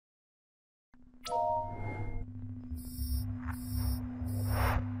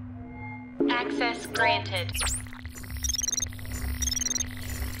Access granted.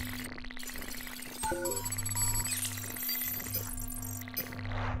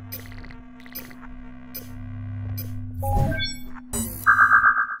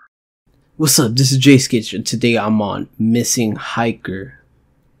 What's up, this is Jayysketch and today I'm on Missing Hiker.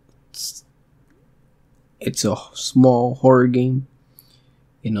 It's a small horror game.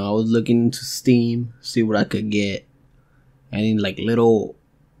 You know, I was looking into Steam, see what I could get. Any like little...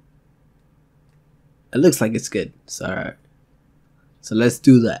 It looks like it's good, so alright. So let's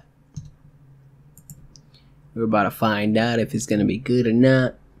do that. We're about to find out if it's gonna be good or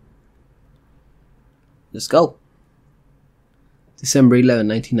not. Let's go. December 11,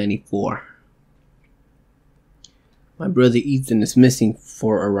 1994. My brother Ethan is missing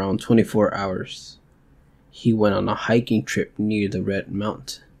for around 24 hours. He went on a hiking trip near the Red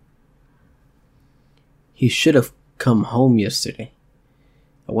Mountain. He should have come home yesterday.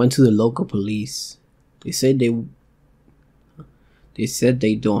 I went to the local police. They said they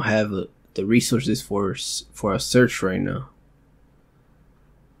don't have the resources for a search right now.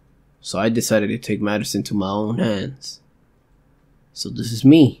 So I decided to take matters into my own hands. So this is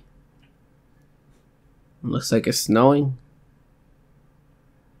me. Looks like it's snowing.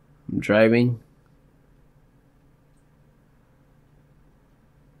 I'm driving.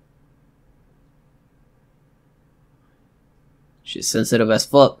 Shit's sensitive as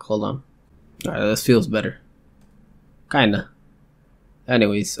fuck. Hold on. Alright, this feels better. Kinda.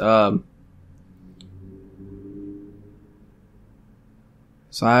 Anyways, so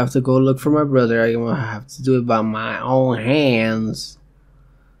I have to go look for my brother. I'm gonna have to do it by my own hands.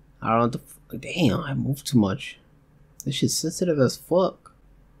 I don't have to. Damn, I moved too much. This shit's sensitive as fuck.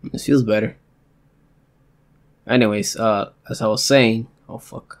 This feels better. Anyways, as I was saying, oh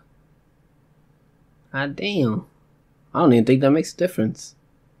fuck. God damn. I don't even think that makes a difference.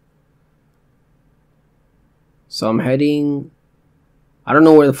 So I'm heading. I don't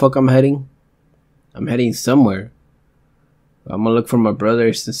know where the fuck I'm heading. I'm heading somewhere. I'm gonna look for my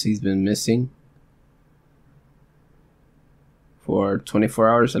brother since he's been missing for 24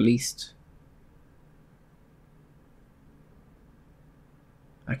 hours at least.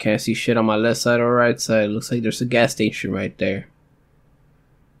 I can't see shit on my left side or right side. Looks like there's a gas station right there.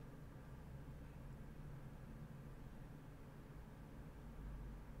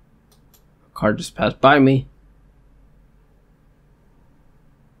 A car just passed by me.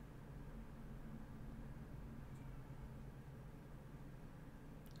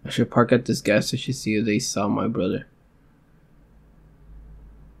 I should park at this gas station, see if they saw my brother.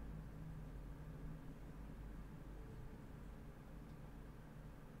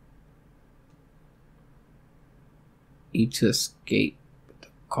 Need to escape with the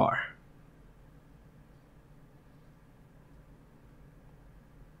car.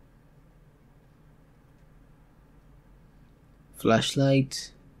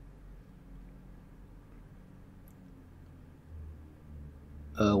 Flashlight.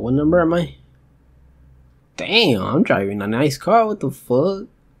 What number am I? Damn, I'm driving a nice car. What the fuck?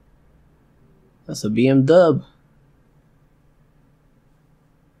 That's a BMW.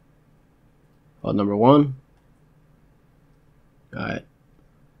 Oh, number 1. Alright.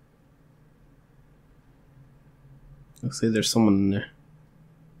 Looks like there's someone in there.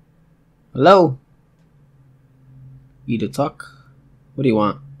 Hello? You to talk? What do you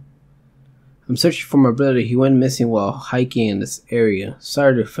want? I'm searching for my brother. He went missing while hiking in this area.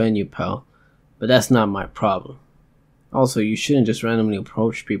 Sorry to offend you, pal, but that's not my problem. Also, you shouldn't just randomly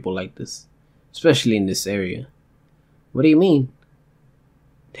approach people like this, especially in this area. What do you mean?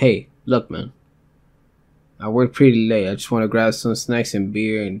 Hey, look, man. I work pretty late. I just want to grab some snacks and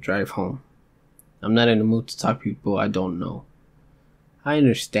beer and drive home. I'm not in the mood to talk to people I don't know. I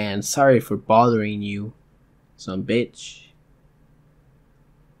understand. Sorry for bothering you, some bitch.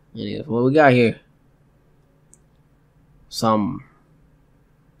 Anyways, what we got here? Some...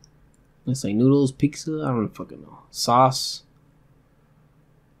 Looks like noodles, pizza, I don't fucking know. Sauce.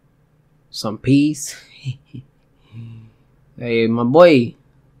 Some peas. Hey, my boy.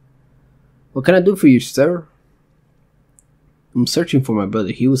 What can I do for you, sir? I'm searching for my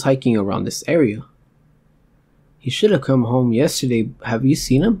brother. He was hiking around this area. He should have come home yesterday. Have you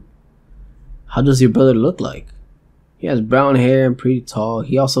seen him? How does your brother look like? He has brown hair and pretty tall.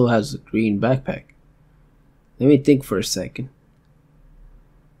 He also has a green backpack. Let me think for a second.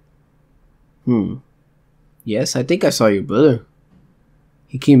 Yes, I think I saw your brother.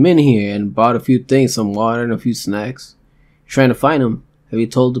 He came in here and bought a few things, some water and a few snacks. You're trying to find him. Have you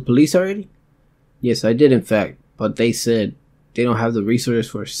told the police already? Yes, I did in fact, but they said they don't have the resources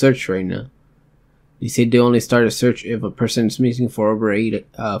for a search right now. They said they only start a search if a person is missing for over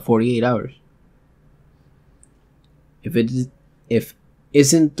 48 hours. If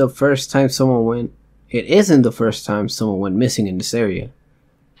isn't the first time someone went, it isn't the first time someone went missing in this area.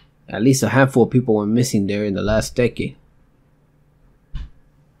 At least a handful of people went missing there in the last decade.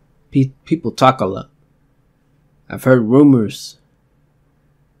 People talk a lot. I've heard rumors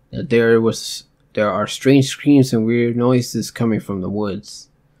that there are strange screams and weird noises coming from the woods.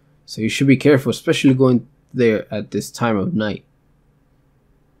 So you should be careful, especially going there at this time of night.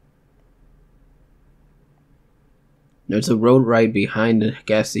 There's a road right behind the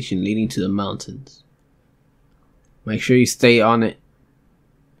gas station leading to the mountains. Make sure you stay on it.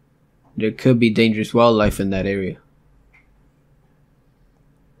 There could be dangerous wildlife in that area.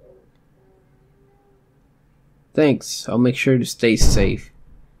 Thanks, I'll make sure to stay safe.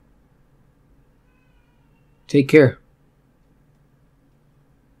 Take care.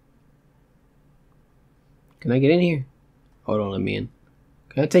 Can I get in here? Hold on, let me in.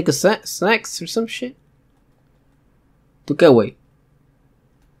 Can I take a snacks or some shit? Look that way.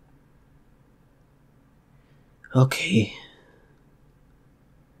 Okay.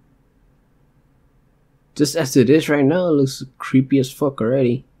 Just as it is right now, it looks creepy as fuck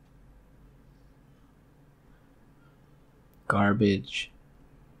already. Garbage.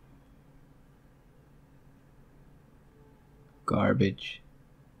 Garbage.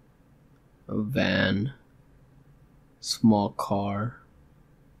 A van. Small car.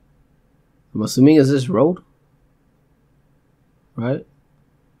 I'm assuming it's this road? Right?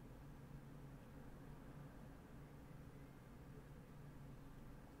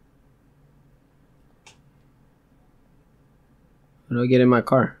 How do I get in my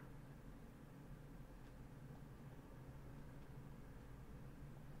car?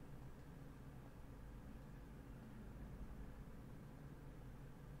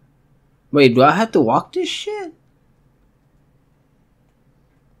 Wait, do I have to walk this shit?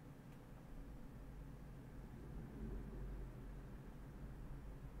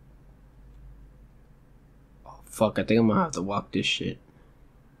 Oh, fuck, I think I'm gonna have to walk this shit.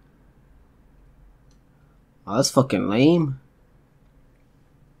 Oh, that's fucking lame.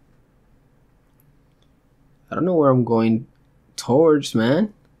 I don't know where I'm going towards,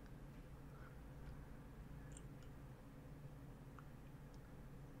 man.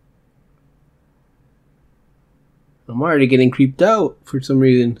 I'm already getting creeped out for some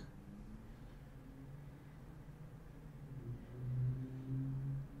reason.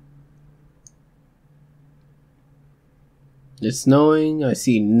 It's snowing. I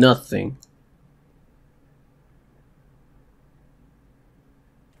see nothing.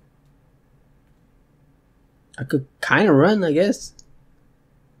 I could kind of run, I guess.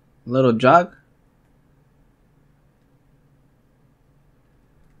 A little jog.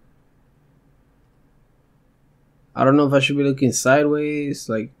 I don't know if I should be looking sideways,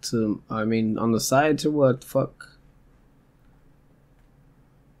 like on the sides or what the fuck.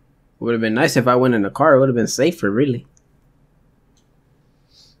 Would have been nice if I went in a car. It would have been safer, really.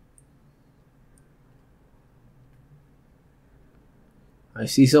 I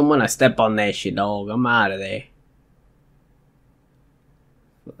see someone, I step on that shit, dog. I'm out of there.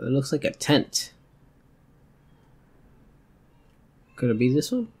 It looks like a tent. Could it be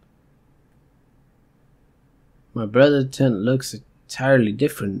this one? My brother's tent looks entirely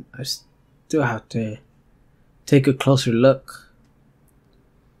different. I still have to take a closer look.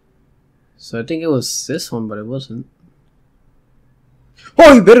 So I think it was this one, but it wasn't.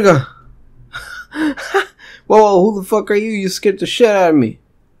 Oh, you verga! Whoa, who the fuck are you? You scared the shit out of me.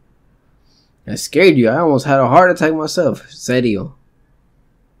 I scared you. I almost had a heart attack myself. Serio.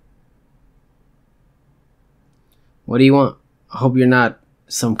 What do you want? I hope you're not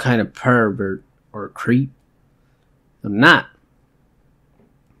some kind of pervert or creep. I'm not.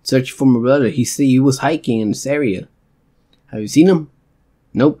 Searching for my brother. He was hiking in this area. Have you seen him?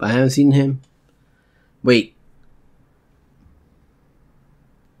 Nope, I haven't seen him. Wait.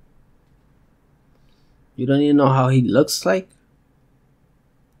 You don't even know how he looks like?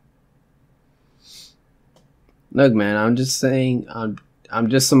 Look, man, I'm just saying, I'm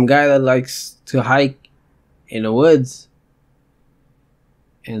just some guy that likes to hike in the woods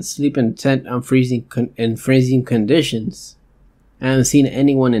and sleep in a tent on freezing conditions. I haven't seen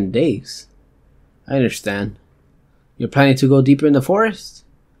anyone in days. I understand. You're planning to go deeper in the forest?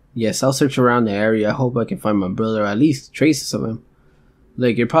 Yes, I'll search around the area. I hope I can find my brother, or at least traces of him.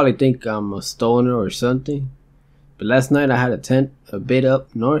 Like, you probably think I'm a stoner or something, but last night I had a tent a bit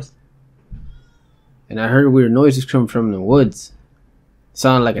up north, and I heard weird noises coming from the woods. It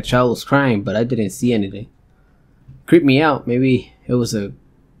sounded like a child was crying, but I didn't see anything. Creeped me out. Maybe it was a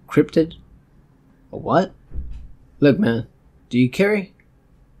cryptid? A what? Look, man, do you carry?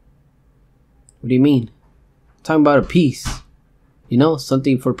 What do you mean? Talking about a piece. You know,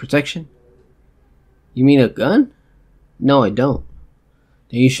 something for protection. You mean a gun? No, I don't.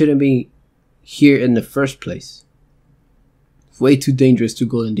 Then you shouldn't be here in the first place. It's way too dangerous to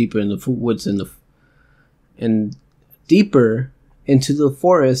go in deeper in the woods and deeper into the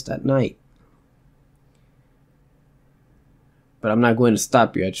forest at night. But I'm not going to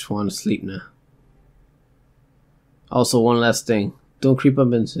stop you. I just want to sleep now. Also, one last thing. Don't creep up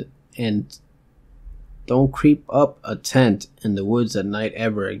don't creep up a tent in the woods at night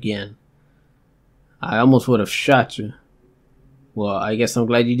ever again. I almost would have shot you. Well, I guess I'm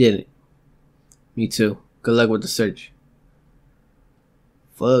glad you didn't. Me too. Good luck with the search.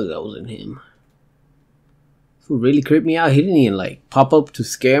 Fuck, that wasn't him. Who really creeped me out? He didn't even like pop up to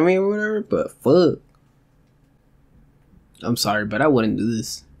scare me or whatever, but fuck. I'm sorry, but I wouldn't do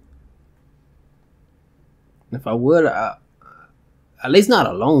this. If I would, at least not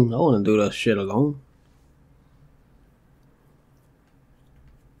alone. I wouldn't do that shit alone.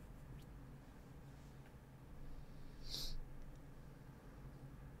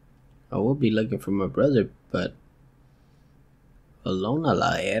 I would be looking for my brother, but alone a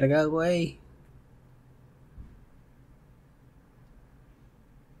la verga, güey.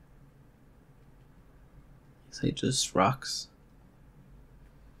 Say just rocks.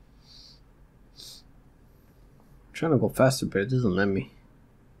 I'm trying to go faster, but it doesn't let me.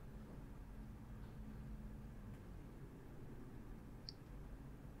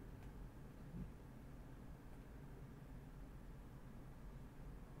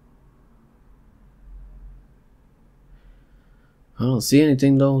 I don't see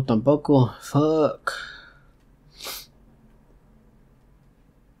anything though, tampoco. Fuck.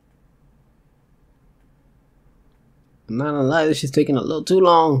 I'm not gonna lie, this is taking a little too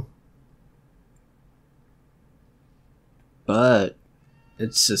long. But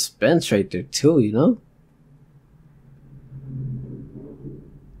it's suspense right there too, you know?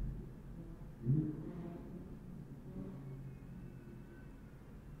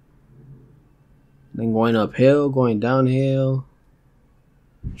 Then going uphill, going downhill.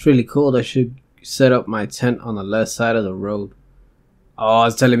 It's really cool. I should set up my tent on the left side of the road. Oh,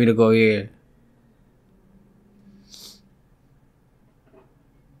 it's telling me to go here.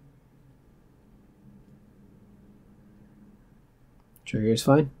 Sure, here's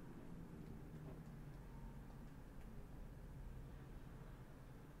fine.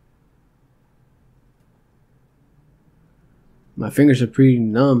 My fingers are pretty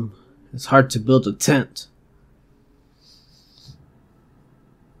numb. It's hard to build a tent.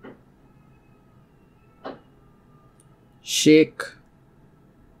 Chic.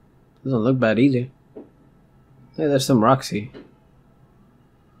 Doesn't look bad either. Hey, there's some rocks here.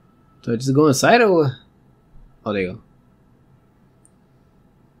 Do I just go inside or what? Oh, there you go.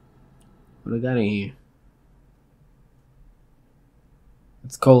 What do I got in here?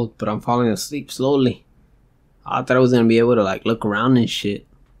 It's cold, but I'm falling asleep slowly. I thought I was gonna be able to like look around and shit.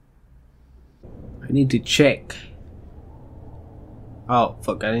 I need to check. Oh,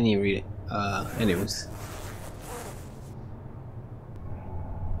 fuck, I didn't even read it. Anyways.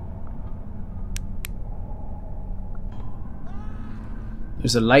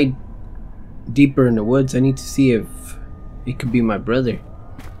 There's a light deeper in the woods. I need to see if it could be my brother.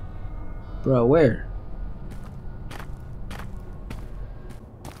 Bro, where?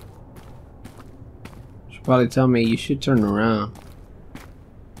 Should probably tell me you should turn around.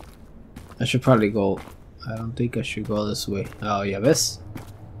 I should probably go. I don't think I should go this way. Oh, yeah, ves?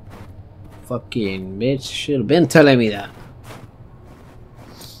 Fucking bitch. Should have been telling me that.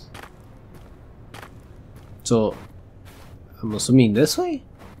 So, I'm assuming this way?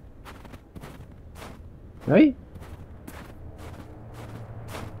 Right?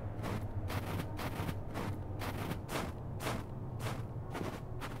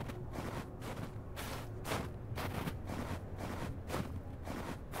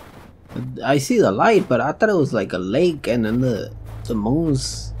 I see the light, but I thought it was like a lake and then the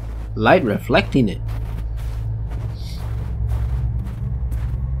moon's light reflecting it.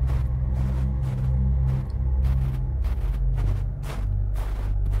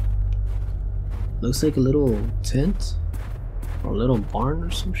 Looks like a little tent or a little barn or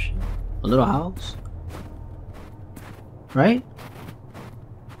some shit. A little house, right?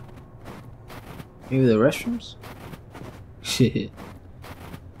 Maybe the restrooms? Shit.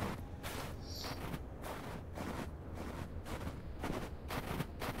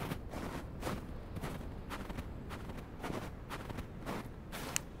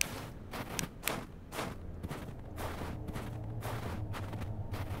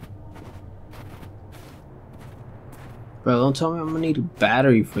 Bro, don't tell me I'm gonna need a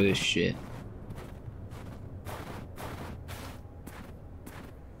battery for this shit.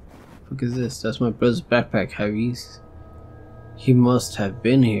 fuck is this? That's my brother's backpack, Harry's. He must have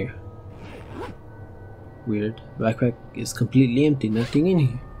been here. Weird. Backpack is completely empty, nothing in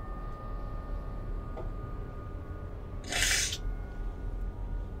here.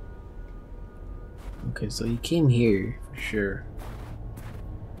 Okay, so he came here for sure.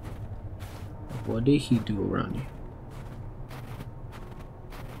 What did he do around here?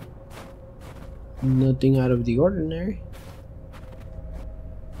 Nothing out of the ordinary.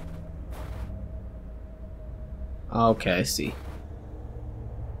 Okay, I see.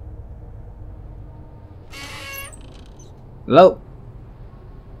 Hello?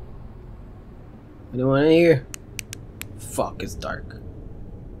 Anyone in here? Fuck, it's dark.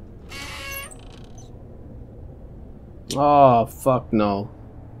 Oh, fuck no.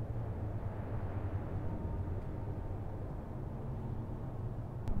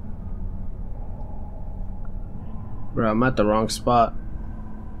 Bro, I'm at the wrong spot.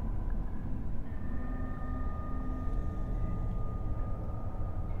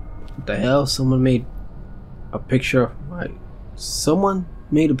 What the hell? Someone made a picture of my... Someone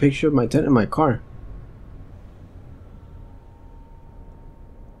made a picture of my tent in my car.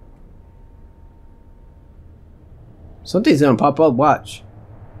 Something's gonna pop up, watch.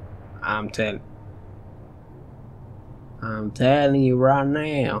 I'm telling you right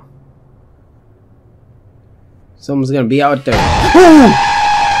now. Someone's gonna be out there.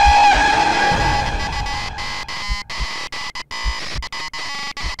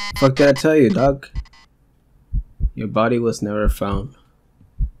 Fuck did I tell you, dog? Your body was never found.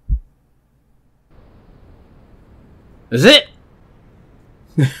 Is it?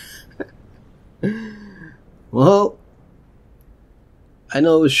 Well, I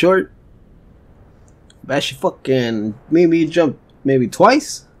know it was short, but I should fucking maybe jump maybe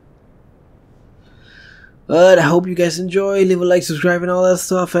twice. But I hope you guys enjoy. Leave a like, subscribe, and all that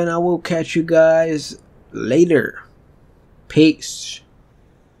stuff, and I will catch you guys later. Peace.